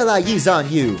 What shall I use on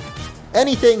you?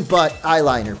 Anything but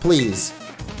eyeliner, please.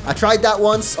 I tried that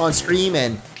once on stream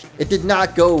and it did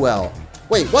not go well.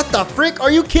 Wait, what the frick?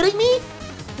 Are you kidding me?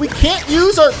 We can't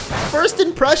use our first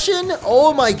impression?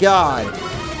 Oh my god.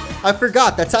 I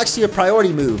forgot, that's actually a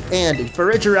priority move, and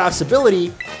Farigiraf's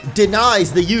ability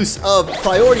denies the use of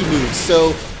priority moves,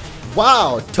 so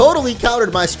wow, totally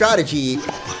countered my strategy,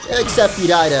 except he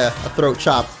died a throat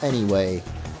chop anyway.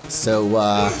 So,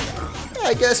 yeah,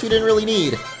 I guess we didn't really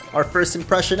need our first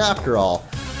impression after all.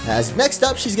 As next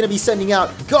up, she's going to be sending out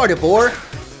Gardevoir,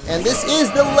 and this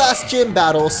is the last gym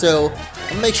battle, so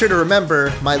I'll make sure to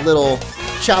remember my little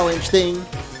challenge thing.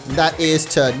 That is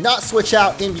to not switch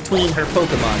out in between her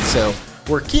Pokemon, so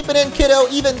we're keeping in Kiddo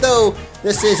even though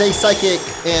this is a Psychic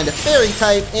and a Fairy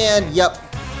type, and yep,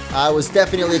 I was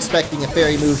definitely expecting a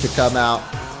Fairy move to come out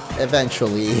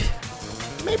eventually.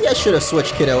 Maybe I should have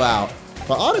switched Kiddo out,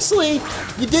 but honestly,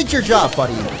 you did your job,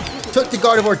 buddy. Took the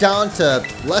Gardevoir down to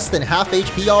less than half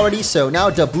HP already, so now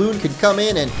Doubloon can come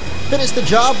in and finish the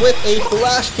job with a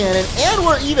Flash Cannon, and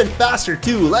we're even faster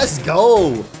too. Let's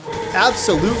go!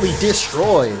 Absolutely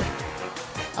destroyed.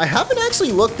 I haven't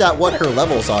actually looked at what her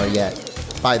levels are yet,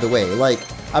 by the way. Like,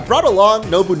 I brought along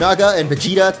Nobunaga and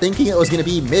Vegeta thinking it was going to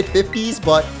be mid-50s,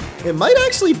 but it might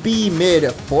actually be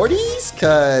mid-40s,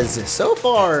 because so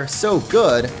far, so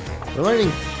good. We're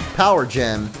learning Power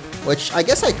Gem, which I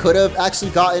guess I could have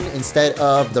actually gotten instead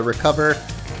of the Recover.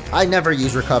 I never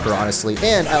use Recover, honestly,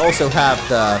 and I also have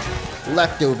the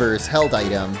Leftovers held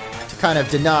item to kind of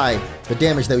deny the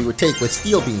damage that we would take with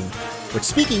Steel Beam. Which,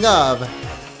 speaking of,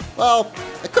 well,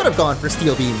 I could have gone for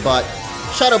Steel Beam, but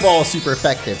Shadow Ball is super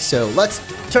effective, so let's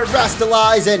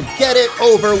Terrestrialize and get it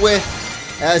over with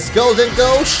as Golden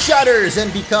Go shatters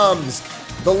and becomes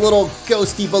the little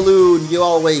ghosty balloon you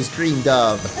always dreamed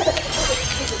of.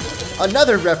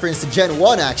 Another reference to Gen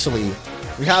 1, actually.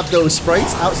 We have those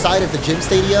sprites outside of the gym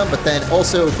stadium, but then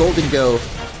also Golden Go,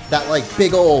 that like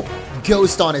big old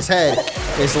ghost on his head,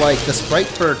 is like the sprite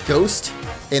for Ghost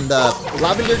in the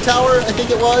Lavender Tower, I think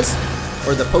it was,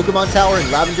 or the Pokemon Tower in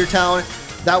Lavender Town.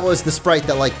 That was the sprite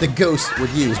that like the Ghost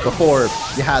would use before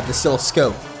you had the Silph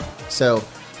Scope. So,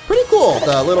 pretty cool,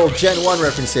 the little Gen 1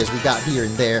 references we got here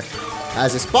and there.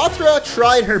 As Espathra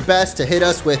tried her best to hit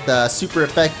us with a super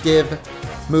effective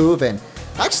move, and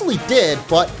actually did,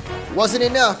 but wasn't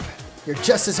enough. You're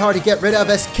just as hard to get rid of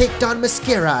as Caked on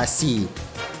Mascara, I see.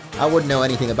 I wouldn't know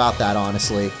anything about that,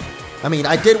 honestly. I mean,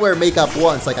 I did wear makeup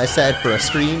once, like I said, for a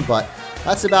stream, but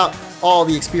that's about all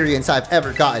the experience I've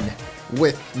ever gotten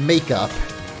with makeup.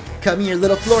 Come here,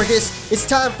 little Florges. It's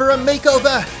time for a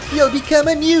makeover. You'll become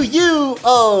a new you.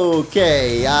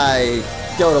 Okay, I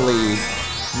totally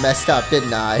messed up,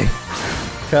 didn't I?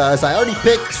 Because I already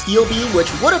picked Steel Beam,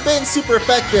 which would have been super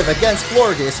effective against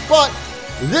Florges, but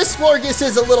This Florges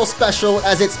is a little special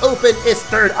as it's opened its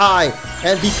third eye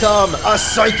and become a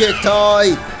Psychic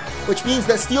type, which means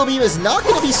that Steel Beam is not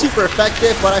going to be super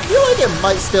effective, but I feel like it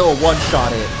might still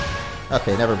one-shot it.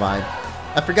 Okay, never mind.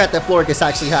 I forgot that Florges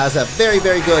actually has a very,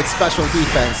 very good special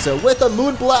defense. So with a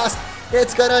Moon Blast,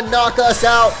 it's gonna knock us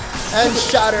out and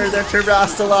shatter the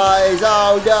Terrastalize.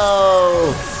 Oh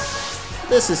no!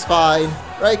 This is fine.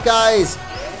 Right, guys?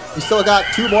 We still got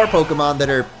 2 more Pokemon that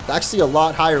are actually a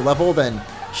lot higher level than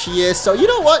she is. So you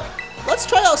know what? Let's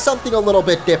try out something a little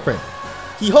bit different.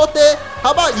 Quixote,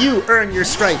 how about you earn your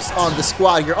stripes on the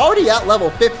squad? You're already at level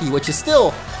 50, which is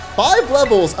still 5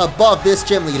 levels above this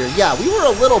gym leader. Yeah, we were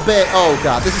a little bit... Oh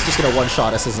god, this is just gonna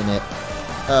one-shot us, isn't it?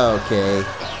 Okay.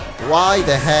 Why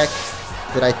the heck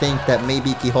did I think that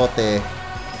maybe Quixote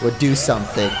would do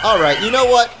something? Alright, you know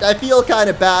what? I feel kind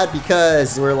of bad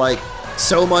because we're like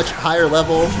so much higher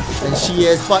level than she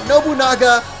is. But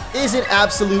Nobunaga is an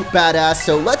absolute badass,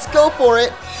 so let's go for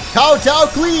it. Kowtow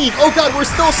Cleave! Oh god, we're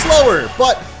still slower,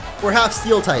 but we're half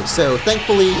steel type, so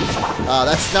thankfully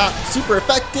that's not super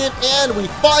effective, and we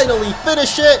finally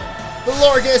finish it. The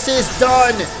Florges is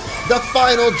done. The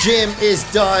final gym is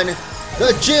done.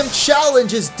 The gym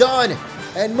challenge is done.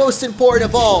 And most important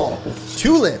of all,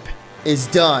 Tulip is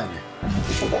done.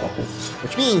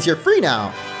 Which means you're free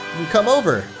now. You can come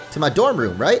over to my dorm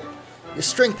room, right? Your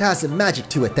strength has a magic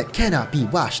to it that cannot be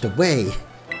washed away.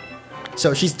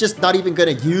 So she's just not even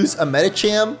gonna use a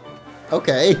Medicham?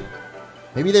 Okay.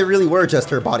 Maybe they really were just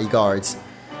her bodyguards.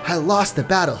 I lost the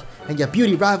battle, and your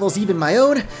beauty rivals even my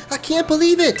own? I can't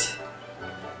believe it!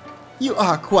 You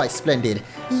are quite splendid.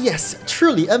 Yes,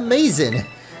 truly amazing.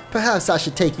 Perhaps I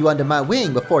should take you under my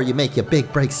wing before you make your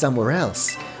big break somewhere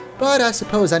else. But I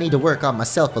suppose I need to work on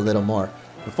myself a little more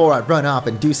before I run off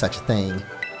and do such a thing.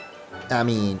 I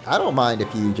mean, I don't mind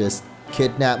if you just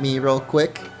kidnap me real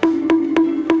quick.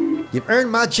 You've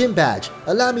earned my gym badge.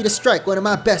 Allow me to strike one of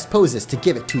my best poses to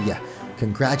give it to you.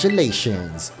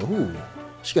 Congratulations. Ooh,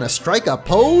 she's gonna strike a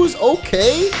pose?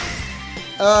 Okay.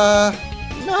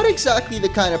 Not exactly the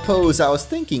kind of pose I was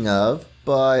thinking of,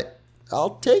 but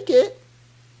I'll take it.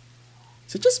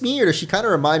 Is it just me, or does she kind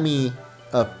of remind me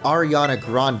of Ariana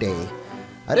Grande?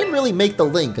 I didn't really make the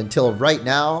link until right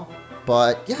now,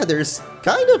 but yeah, there's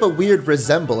kind of a weird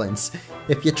resemblance.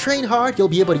 If you train hard, you'll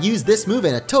be able to use this move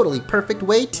in a totally perfect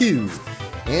way too.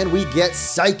 And we get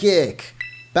Psychic.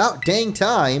 About dang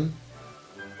time.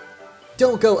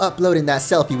 Don't go uploading that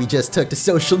selfie we just took to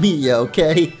social media,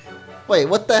 okay? Wait,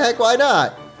 what the heck, why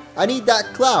not? I need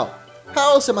that clout.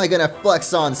 How else am I gonna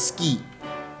flex on Skeet?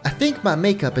 I think my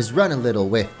makeup has run a little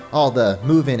with all the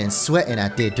moving and sweating I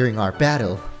did during our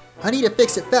battle. I need to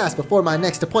fix it fast before my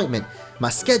next appointment. My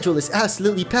schedule is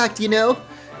absolutely packed, you know?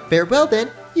 Farewell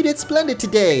then, you did splendid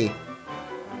today.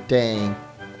 Dang.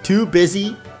 Too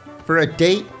busy for a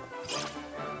date?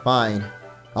 Fine.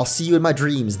 I'll see you in my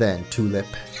dreams then, Tulip.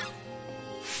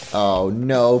 Oh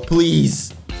no,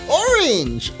 please.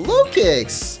 Orange! Low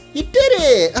kicks! You did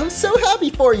it! I'm so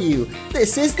happy for you!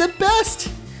 This is the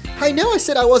best! I know I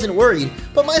said I wasn't worried,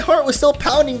 but my heart was still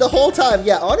pounding the whole time.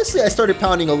 Yeah, honestly, I started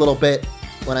pounding a little bit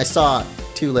when I saw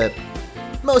Tulip.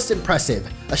 Most impressive.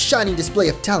 A shining display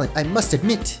of talent, I must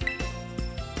admit.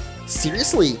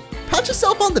 Seriously, pat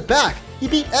yourself on the back. You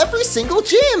beat every single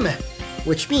gym!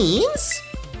 Which means...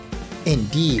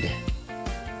 Indeed.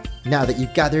 Now that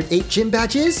you've gathered 8 gym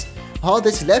badges, all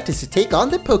that's left is to take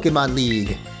on the Pokemon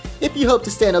League. If you hope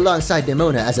to stand alongside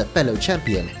Nemona as a fellow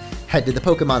champion, head to the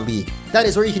Pokemon League. That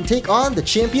is where you can take on the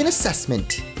champion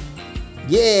assessment.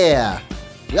 Yeah!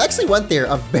 We actually went there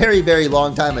a very, very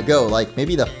long time ago, like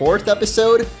maybe the 4th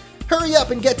episode. Hurry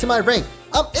up and get to my rank.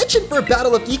 I'm itching for a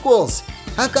battle of equals.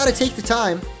 I've got to take the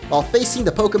time while facing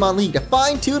the Pokemon League to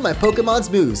fine-tune my Pokemon's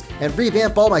moves and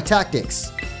revamp all my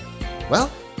tactics.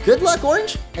 Well, good luck,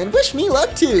 Orange, and wish me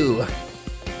luck too.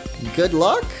 Good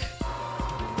luck?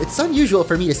 It's unusual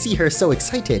for me to see her so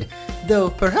excited, though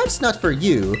perhaps not for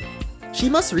you. She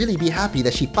must really be happy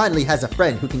that she finally has a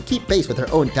friend who can keep pace with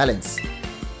her own talents.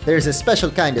 There's a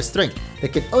special kind of strength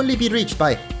that can only be reached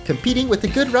by competing with a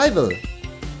good rival.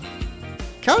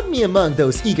 Count me among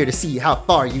those eager to see how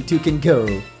far you two can go.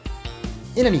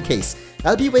 In any case,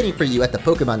 I'll be waiting for you at the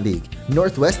Pokemon League,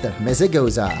 northwest of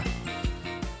Mesagoza.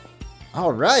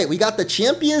 Alright, we got the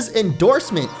champion's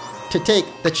endorsement to take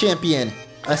the champion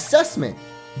assessment.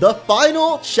 The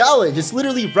final challenge is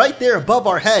literally right there above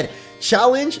our head.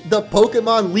 Challenge the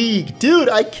Pokemon League. Dude,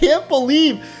 I can't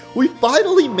believe we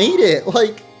finally made it.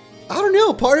 Like, I don't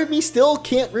know, part of me still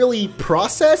can't really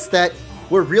process that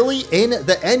we're really in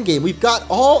the end game. We've got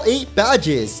all 8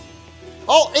 badges.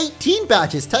 All 18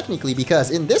 badges, technically,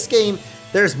 because in this game,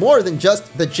 there's more than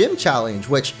just the gym challenge,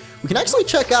 which we can actually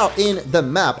check out in the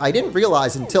map. I didn't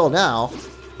realize until now,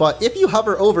 but if you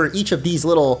hover over each of these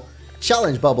little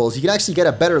challenge bubbles, you can actually get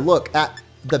a better look at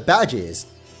the badges.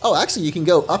 Oh, actually you can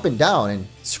go up and down and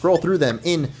scroll through them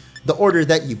in the order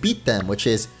that you beat them, which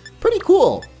is pretty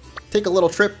cool. Take a little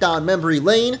trip down memory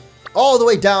lane, all the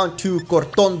way down to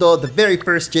Cortondo, the very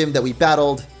first gym that we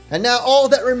battled. And now all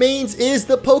that remains is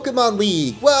the Pokemon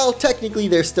League. Well, technically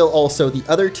there's still also the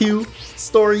other 2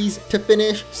 stories to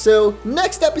finish. So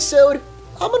next episode,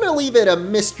 I'm gonna leave it a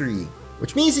mystery,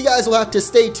 which means you guys will have to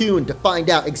stay tuned to find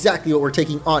out exactly what we're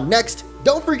taking on next.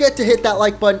 Don't forget to hit that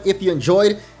like button if you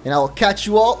enjoyed, and I will catch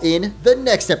you all in the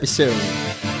next episode.